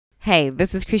Hey,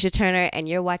 this is Kreesha Turner, and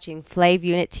you're watching Flav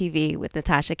Unit TV with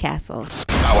Natasha Castle.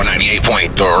 Power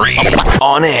 98.3.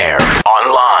 On air,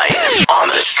 online, on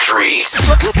the streets.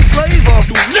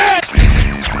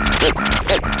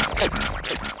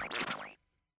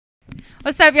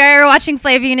 What's up, y'all? You're watching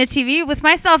Flav Unit TV with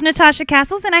myself, Natasha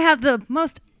Castles, and I have the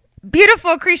most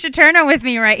beautiful Kreesha Turner with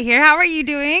me right here. How are you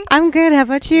doing? I'm good. How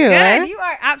about you? Good. You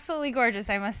are absolutely gorgeous,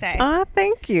 I must say. Oh,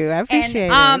 thank you. I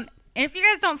appreciate it. If you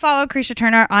guys don't follow Kreesha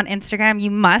Turner on Instagram,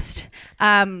 you must.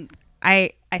 I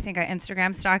think I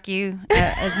Instagram stalk you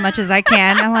as much as I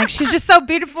can. I'm like, she's just so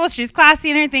beautiful. She's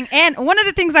classy and everything. And one of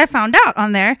the things I found out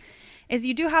on there is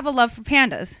you do have a love for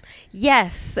pandas.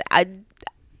 Yes. I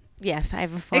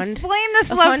have a fond. Explain this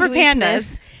love for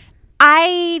pandas.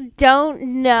 I don't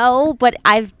know, but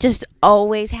I've just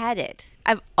always had it.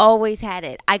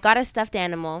 I got a stuffed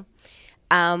animal.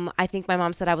 I think my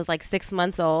mom said I was like 6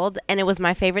 months old, and it was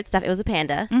my favorite stuff. It was a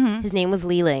panda. Mm-hmm. His name was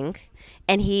Lee Ling,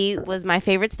 and he was my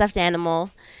favorite stuffed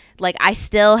animal. Like, I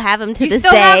still have him to this day.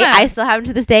 I still have him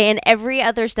to this day. And every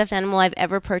other stuffed animal I've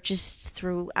ever purchased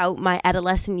throughout my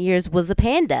adolescent years was a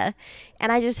panda.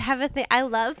 And I just have a thing. I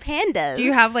love pandas. Do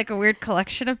you have like a weird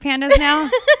collection of pandas now?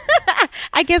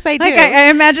 I guess I do. Like I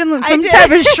imagine some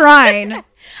type of shrine.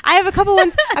 I have a couple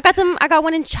ones. I got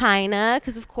one in China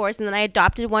because, of course, and then I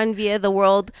adopted one via the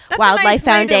World Wildlife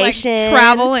Foundation. To, like,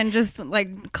 travel and just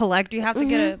like collect. You have to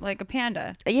get a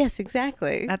panda. Yes,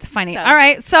 exactly. That's funny. All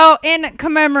right. So in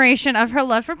commemoration of her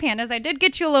love for pandas, I did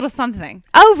get you a little something.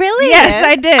 Oh, really? Yes,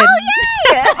 I did. Oh,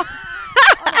 yeah.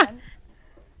 Hold on.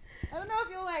 I don't know if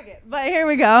you'll like it, but here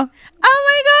we go. Oh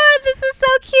my God, this is so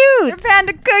cute. They're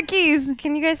panda cookies.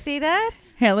 Can you guys see that?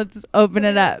 Here, let's open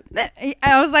it up.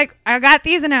 I was like, I got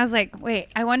these, and I was like, wait,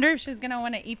 I wonder if she's gonna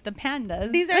want to eat the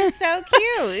pandas. These are so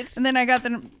cute. And then I got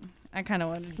them. I kind of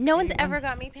wanted. No one's ever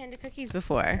got me panda cookies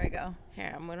before. Here we go.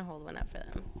 Here, I'm gonna hold one up for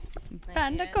them.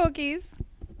 Panda cookies.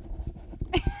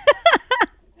 You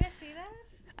guys see that?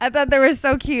 I thought they were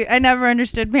so cute. I never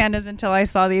understood pandas until I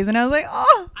saw these, and I was like,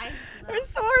 oh, they're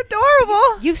so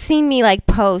adorable. You've seen me like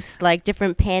post like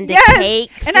different panda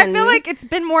cakes, and I feel like it's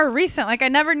been more recent. Like I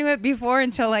never knew it before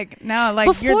until like now. Like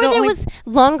before there was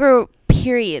longer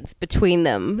periods between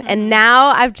them, and now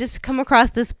I've just come across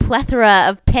this plethora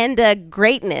of panda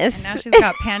greatness. And now she's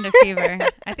got panda fever.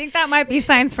 I think that might be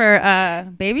signs for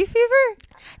baby fever.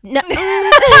 No,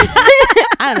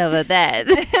 I don't know about that.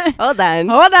 Hold on,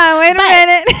 wait a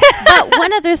minute. But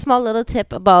one other small little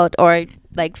tip about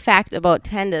like fact about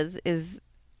pandas is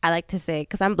I like to say,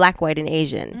 because I'm black, white, and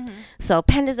Asian. Mm-hmm. So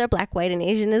pandas are black, white, and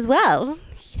Asian as well.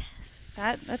 Yes.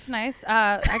 That's nice.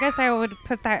 I guess I would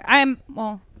put that. I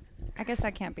guess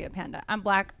I can't be a panda. I'm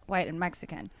black, white, and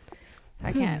Mexican. So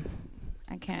I can't.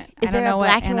 Is there a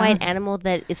black and white animal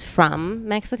that is from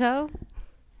Mexico?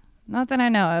 Not that I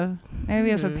know of. Maybe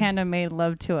if a panda made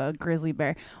love to a grizzly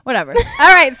bear. Whatever.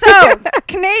 All right. So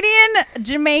Canadian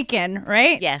Jamaican,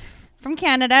 right? Yes. From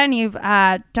Canada, and you've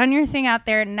done your thing out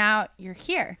there. And now you're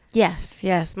here. Yes.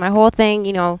 My whole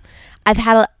thing,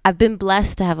 I've been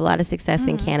blessed to have a lot of success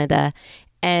in Canada,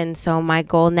 and so my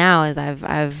goal now is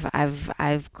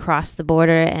I've crossed the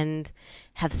border and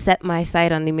have set my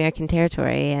sight on the American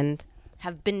territory and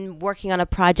have been working on a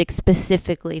project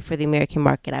specifically for the American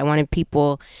market. I wanted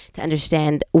people to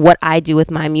understand what I do with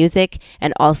my music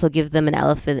and also give them an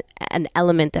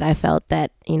element that I felt that,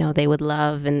 they would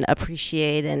love and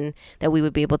appreciate and that we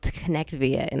would be able to connect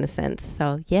via in a sense.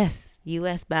 So yes,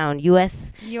 US bound,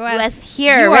 US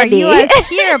here, you ready. Are US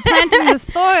here, planting the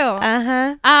soil.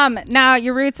 Uh-huh. Now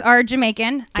your roots are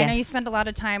Jamaican. Yes. I know you spent a lot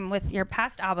of time with your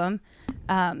past album,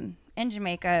 in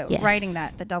Jamaica, writing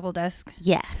the double disc.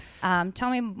 Yes. Tell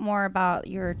me more about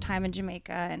your time in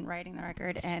Jamaica and writing the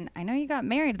record. And I know you got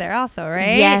married there also,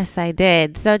 right? Yes, I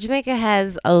did. So Jamaica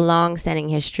has a long-standing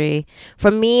history.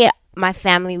 For me, my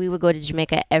family, we would go to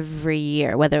Jamaica every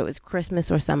year, whether it was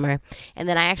Christmas or summer. And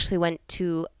then I actually went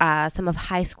to some of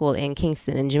high school in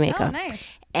Kingston in Jamaica. Oh,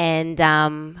 nice. And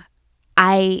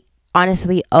I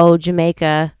honestly owe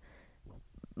Jamaica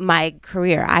my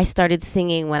career. I started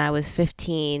singing when I was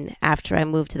 15 after I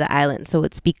moved to the island. So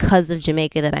it's because of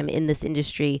Jamaica that I'm in this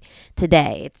industry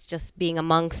today. It's just being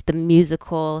amongst the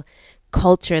musical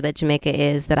culture that Jamaica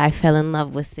is that I fell in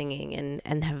love with singing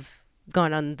and have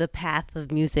gone on the path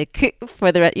of music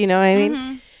for the, you know what I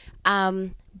mean? Mm-hmm.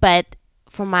 But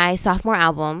for my sophomore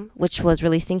album, which was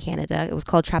released in Canada, it was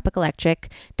called Tropic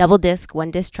Electric, double disc,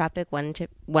 one disc Tropic, one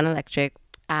electric.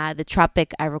 the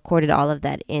Tropic, I recorded all of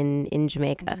that in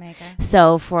Jamaica.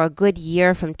 So for a good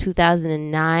year, from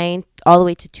 2009 all the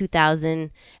way to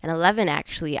 2011,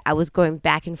 actually, I was going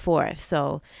back and forth.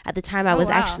 So at the time, I was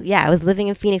I was living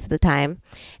in Phoenix at the time,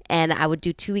 and I would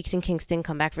do 2 weeks in Kingston,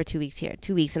 come back for 2 weeks here,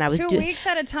 2 weeks, and I was 2 weeks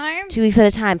at a time. 2 weeks at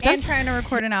a time. And trying to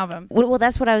record an album. Well,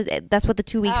 that's what the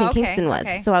 2 weeks in Kingston was.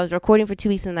 Okay. So I was recording for 2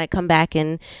 weeks, and then I'd come back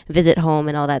and visit home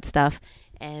and all that stuff.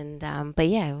 And but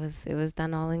yeah, it was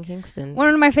done all in Kingston.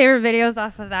 One of my favorite videos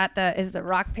off of that is the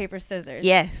rock paper scissors.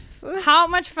 Yes. How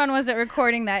much fun was it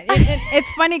recording that?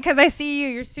 It's funny because I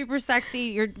see you're super sexy.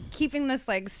 You're keeping this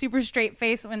like super straight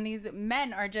face when these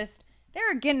men are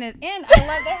they're getting it in. I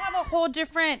love. They have a whole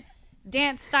different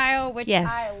dance style, which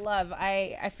I love.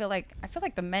 I feel like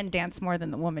the men dance more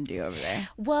than the women do over there.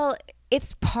 Well,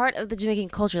 it's part of the Jamaican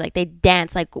culture. Like they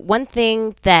dance. Like one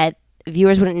thing that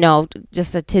viewers wouldn't know,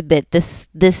 just a tidbit, this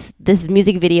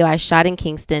music video I shot in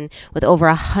Kingston with over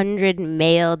 100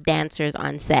 male dancers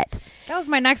on set. That was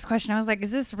my next question. I was like, is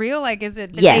this real? Like,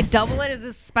 did yes. they double it? Is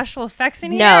this special effects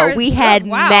in here? No, we had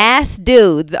mass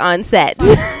dudes on set.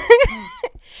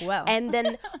 Well. And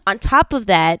then on top of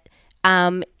that,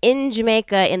 in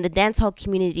Jamaica, in the dancehall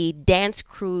community, dance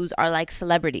crews are like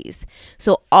celebrities.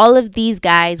 So all of these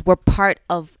guys were part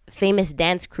of famous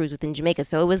dance crews within Jamaica.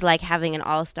 So it was like having an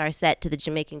all-star set to the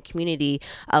Jamaican community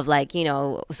of like, you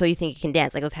know, So You Think You Can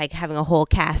Dance. Like it was like having a whole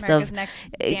cast America's of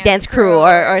Next dance crew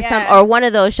or some or one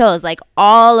of those shows. Like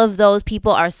all of those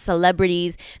people are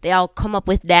celebrities. They all come up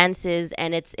with dances,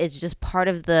 and it's just part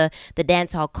of the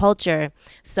dancehall culture.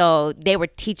 So they were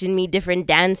teaching me different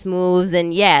dance moves,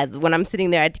 and yeah, when I'm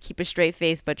sitting there, I had to keep a straight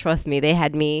face. But trust me, they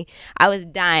had me. I was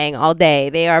dying all day.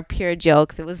 They are pure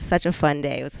jokes. It was such a fun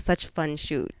day. It was such a fun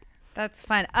shoot. That's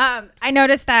fun. I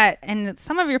noticed that in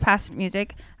some of your past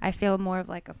music, I feel more of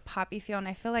like a poppy feel, and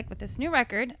I feel like with this new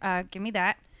record, Gimme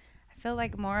Dat, I feel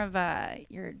like more of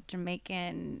your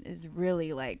Jamaican is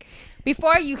really like,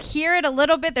 before you hear it a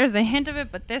little bit, there's a hint of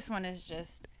it, but this one is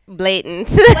just blatant.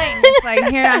 It's like,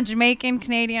 here I'm Jamaican,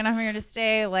 Canadian, I'm here to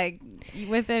stay. Like, you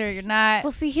with it or you're not?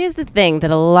 Well, see, here's the thing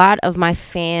that a lot of my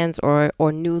fans or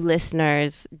new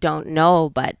listeners don't know,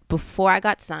 but before I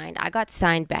got signed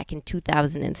back in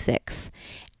 2006.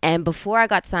 And before I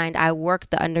got signed, I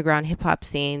worked the underground hip hop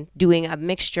scene doing a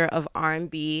mixture of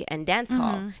R&B and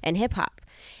dancehall and hip hop.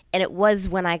 And it was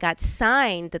when I got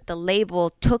signed that the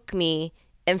label took me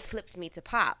and flipped me to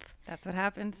pop. That's what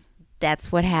happens.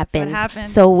 That's what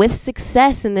happens. So with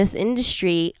success in this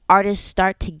industry, artists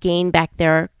start to gain back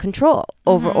their control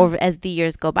over as the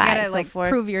years go by. You gotta, so like,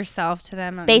 prove yourself to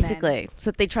them. Basically,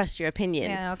 so that they trust your opinion.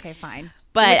 Yeah, okay, fine.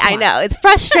 But I know it's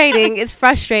frustrating. It's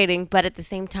frustrating. But at the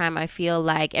same time, I feel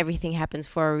like everything happens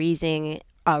for a reason,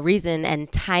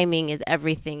 and timing is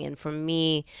everything. And for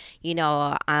me, you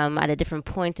know, I'm at a different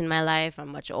point in my life. I'm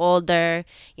much older.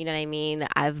 You know what I mean?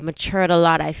 I've matured a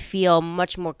lot. I feel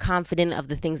much more confident of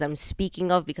the things I'm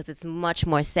speaking of because it's much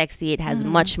more sexy. It has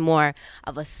much more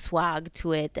of a swag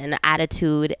to it and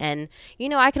attitude. And, you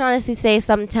know, I can honestly say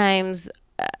sometimes,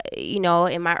 you know,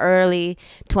 in my early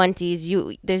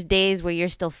 20s, there's days where you're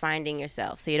still finding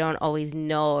yourself, so you don't always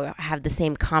know or have the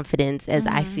same confidence as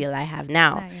I feel I have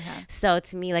now. So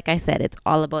to me, like I said, it's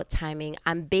all about timing.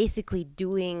 I'm basically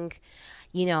doing,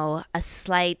 you know, a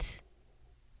slight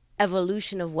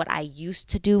evolution of what I used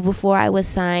to do before I was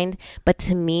signed, but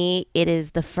to me, it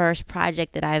is the first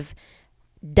project that I've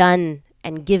done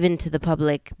and given to the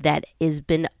public that has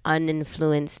been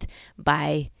uninfluenced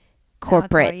by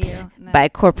corporate,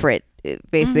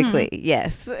 basically.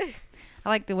 Yes. I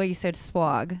like the way you said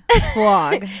swag.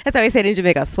 Swag. That's how we say it in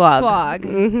Jamaica. Swag. Swag.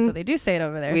 So they do say it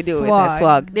over there. We do. Swag. We say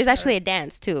swag. There's actually a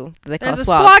dance too. There's a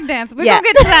swag dance. We're gonna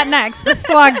get to that next. The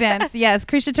swag dance. Yes,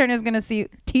 Kreesha Turner is gonna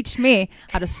teach me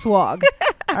how to swag.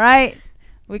 All right.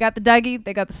 We got the Dougie.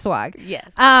 They got the swag.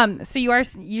 Yes. So you're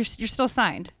still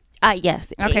signed.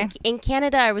 Yes. Okay. In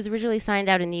Canada, I was originally signed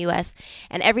out in the U.S.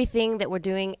 and everything that we're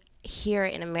doing here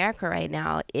in America right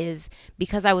now is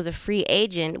because I was a free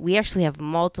agent. We actually have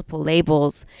multiple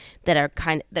labels that are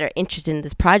interested in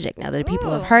this project now that people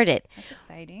have heard it. That's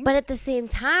exciting. But at the same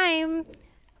time,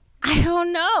 I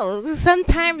don't know.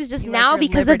 Sometimes just you now like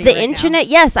because of the internet.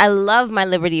 Now? Yes, I love my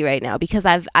liberty right now because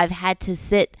I've had to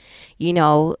sit, you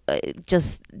know,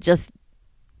 just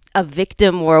a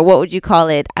victim, or what would you call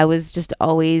it? I was just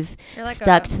always like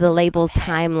stuck to the label's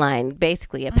timeline,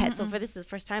 basically a pet. So for this is the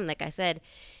first time, like I said,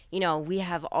 you know, we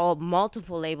have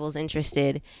multiple labels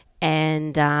interested,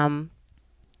 and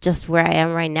just where I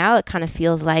am right now, it kind of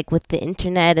feels like with the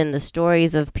internet and the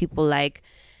stories of people like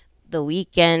The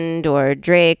Weeknd or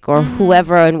Drake or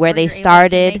whoever and where they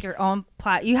started. Make your own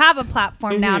you have a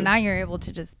platform now. Now you're able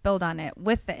to just build on it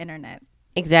with the internet.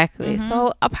 Exactly.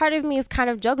 So a part of me is kind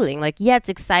of juggling. Like, yeah, it's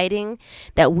exciting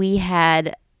that we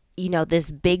had, you know,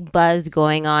 this big buzz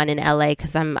going on in LA,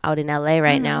 because I'm out in LA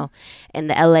right now, and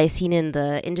the LA scene in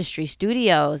the industry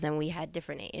studios, and we had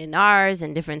different A&Rs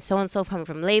and different so-and-so coming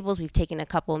from labels. We've taken a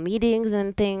couple meetings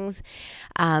and things,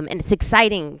 and it's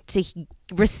exciting to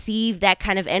receive that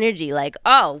kind of energy. Like,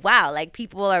 oh, wow, like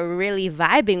people are really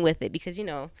vibing with it, because, you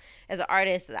know, as an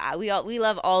artist, we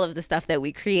love all of the stuff that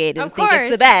we create and think it's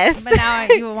the best. But now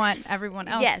you want everyone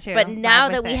else yes, to. but now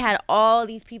that we it. had all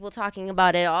these people talking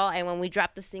about it all, and when we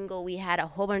dropped the single, we had a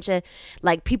whole bunch of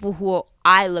like people who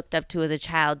I looked up to as a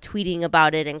child tweeting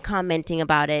about it and commenting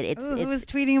about it. Who was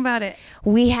tweeting about it?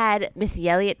 We had Missy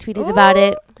Elliot tweeted about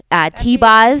it.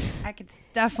 T-Boz. I could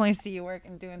definitely see you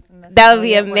working doing some. That would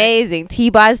be amazing.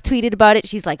 T-Boz tweeted about it.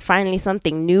 She's like, finally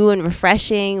something new and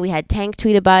refreshing. We had Tank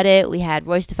tweet about it. We had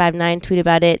Royce da 5'9" tweet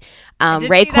about it.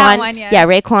 Raekwon,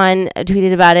 Raekwon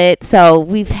tweeted about it. So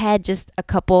we've had just a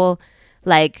couple.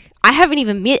 Like, I haven't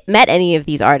even met any of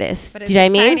these artists. But do you know what I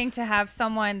mean? It's exciting to have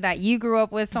someone that you grew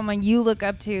up with, someone you look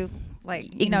up to, like,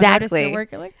 you know, exactly. notice your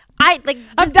work. You're like,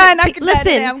 I'm done. I can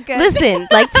listen. I'm good. Listen,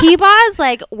 like T-Boz,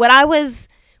 like when I was.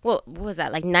 What was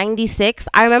that, like 96?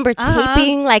 I remember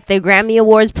taping like the Grammy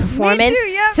Awards performance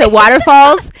to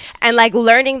Waterfalls and like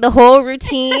learning the whole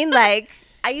routine. Like,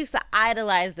 I used to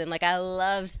idolize them. Like, I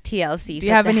loved TLC. Do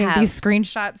you have any of these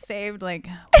screenshots saved? Like,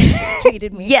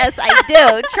 tweeted me. Yes, I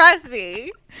do. Trust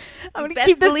me. I'm gonna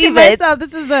keep this to myself.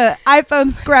 This is a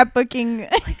iPhone scrapbooking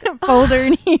folder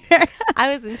in here.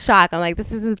 I was in shock. I'm like,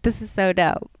 this is so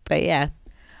dope. But yeah.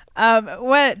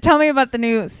 Tell me about the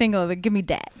new single, the Gimme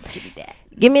Dat.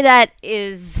 Gimme Dat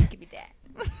is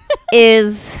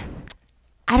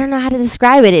I don't know how to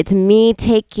describe it. It's me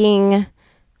taking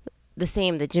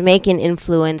the Jamaican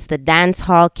influence, the dance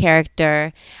hall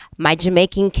character, my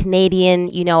Jamaican Canadian,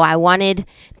 you know, I wanted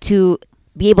to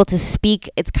be able to speak.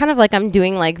 It's kind of like I'm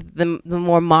doing like the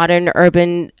more modern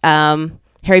urban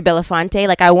Harry Belafonte.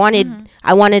 Like I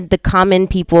wanted the common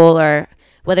people, or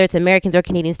whether it's Americans or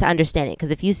Canadians, to understand it.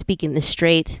 Because if you speak in the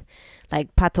straight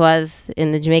like patois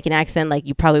in the Jamaican accent, like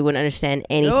you probably wouldn't understand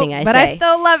anything I say. But I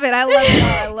still love it. I love it.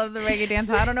 I love the reggae dance.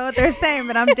 I don't know what they're saying,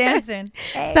 but I'm dancing.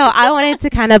 Hey. So I wanted to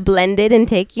kind of blend it and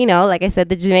take, you know, like I said,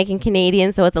 the Jamaican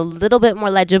Canadian, so it's a little bit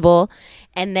more legible,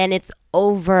 and then it's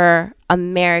over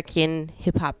American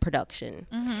hip hop production.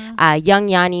 Young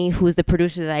Yanni, who's the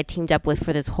producer that I teamed up with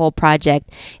for this whole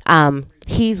project,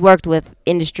 he's worked with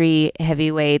industry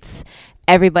heavyweights.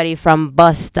 Everybody from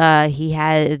Busta. He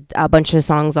had a bunch of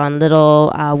songs on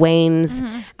Lil Wayne's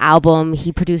album.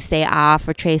 He produced Say Ah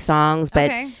for Trey Songz,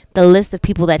 but the list of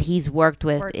people that he's worked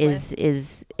with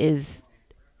is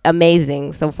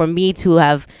amazing. So for me to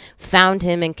have found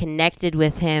him and connected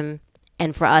with him,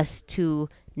 and for us to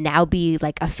now be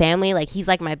like a family, like he's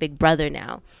like my big brother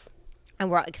now. And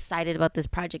we're excited about this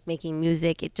project, making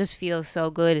music. It just feels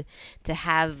so good to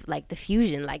have like the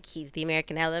fusion. Like he's the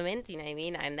American element, you know what I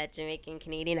mean? I'm that Jamaican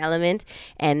Canadian element.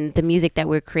 And the music that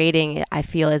we're creating, I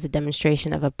feel, is a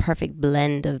demonstration of a perfect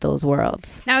blend of those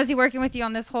worlds. Now, is he working with you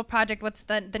on this whole project? What's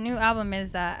the new album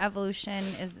is Evolution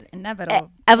is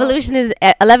Inevitable. Evolution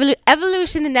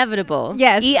Inevitable.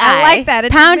 Yes, EI. I like that.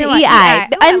 It Pound EI. Ooh,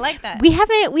 I like that. We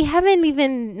haven't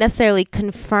even necessarily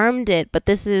confirmed it, but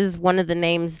this is one of the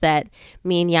names that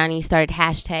me and Yanni started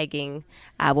hashtagging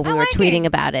when we were tweeting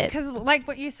about it. Because like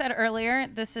what you said earlier,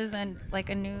 this isn't like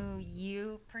a new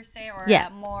you per se, or a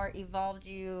more evolved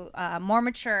you, more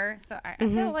mature. So I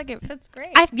feel like it fits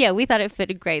great. We thought it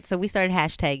fitted great. So we started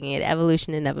hashtagging it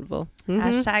Evolution Inevitable.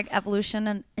 Hashtag Evolution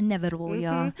and Inevitable,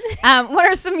 y'all. What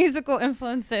are some musical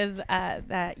influences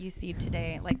that you see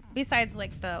today? Like besides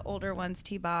like the older ones,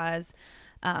 T-Boz,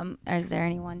 is there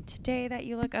anyone today that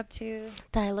you look up to?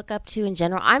 That I look up to in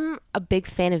general? I'm a big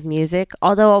fan of music,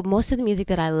 although most of the music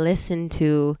that I listen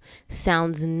to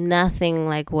sounds nothing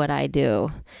like what I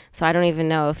do. So I don't even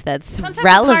know if that's sometimes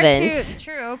relevant. It's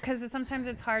true, because sometimes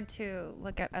it's hard to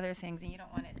look at other things and you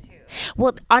don't want it to.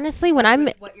 Well, honestly, when I'm...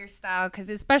 What your style, because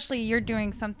especially you're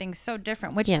doing something so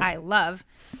different, which I love,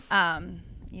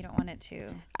 you don't want it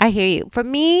to... I hear you. For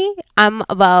me, I'm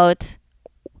about...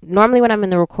 Normally when I'm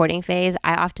in the recording phase,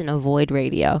 I often avoid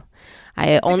radio.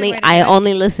 I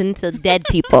only listen to dead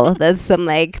people. That's some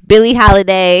like Billie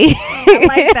Holiday. I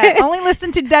like that. Only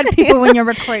listen to dead people when you're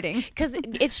recording. Because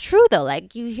it's true though.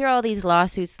 Like you hear all these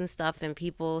lawsuits and stuff and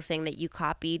people saying that you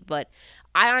copied, but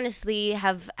I honestly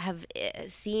have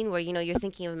seen where, you know, you're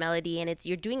thinking of a melody and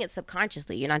you're doing it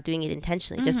subconsciously. You're not doing it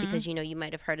intentionally just because, you know, you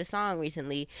might have heard a song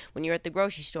recently when you're at the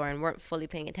grocery store and weren't fully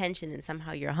paying attention and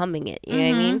somehow you're humming it. You know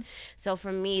what I mean? So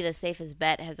for me, the safest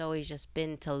bet has always just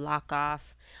been to lock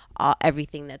off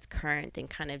everything that's current and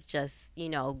kind of just, you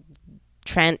know,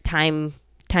 time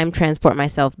transport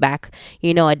myself back,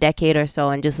 you know, a decade or so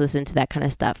and just listen to that kind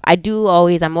of stuff. I'm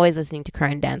always listening to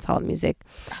current dancehall music.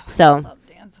 So I love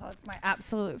dancehall. It's my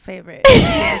absolute favorite.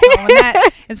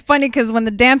 It's funny because when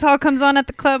the dancehall comes on at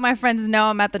the club, my friends know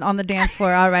I'm on the dance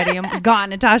floor already. I'm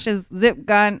gone. Natasha's zip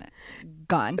gone.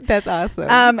 That's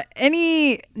awesome.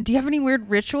 Do you have any weird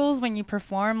rituals when you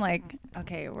perform? Like,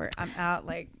 okay, I'm out,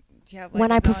 like,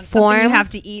 when I perform, you have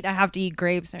to eat. I have to eat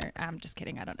grapes. Or I'm just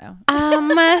kidding. I don't know.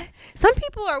 Some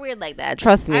people are weird like that.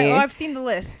 Trust me. I've seen the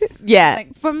list. Yeah.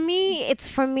 Like, for me,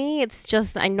 it's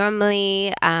just I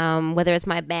normally, whether it's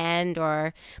my band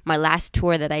or my last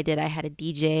tour that I did, I had a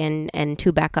DJ and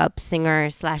 2 backup singer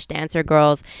 / dancer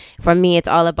girls. For me, it's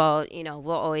all about, you know,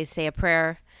 we'll always say a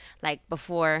prayer like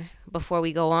before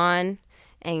we go on,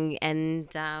 and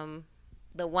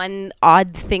the one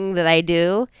odd thing that I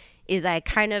do is I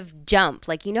kind of jump,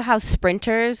 like, you know how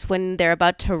sprinters, when they're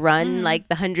about to run like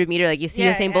the 100-meter, like you see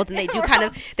Usain Bolt, and they do kind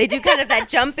of that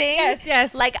jumping.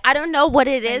 Yes. Like, I don't know what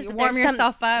it is, but warm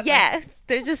yourself up. Yeah,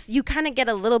 there's just, you kind of get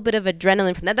a little bit of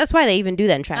adrenaline from that. That's why they even do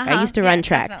that in track. I used to run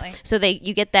track, definitely. so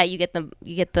you get the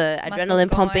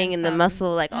adrenaline pumping and the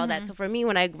muscle, like all that. So for me,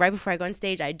 right before I go on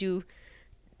stage, I do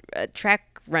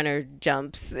track runner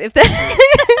jumps. If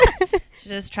that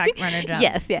just track runner jumps.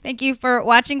 Yes. Yeah. Thank you for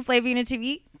watching Flavor Unit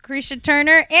TV. Kreesha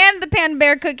Turner and the Pan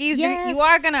Bear Cookies. Yes. You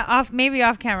are gonna maybe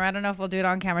off camera. I don't know if we'll do it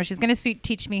on camera. She's gonna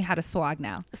teach me how to swag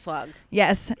now. Swag.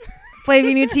 Yes. Flavor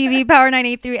Unit TV,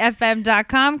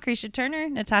 power983fm.com. Kreesha Turner,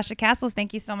 Natasha Castles.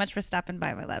 Thank you so much for stopping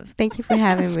by, my love. Thank you for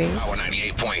having me. Power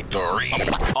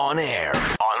 98.3. On air,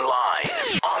 online,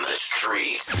 on the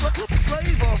streets.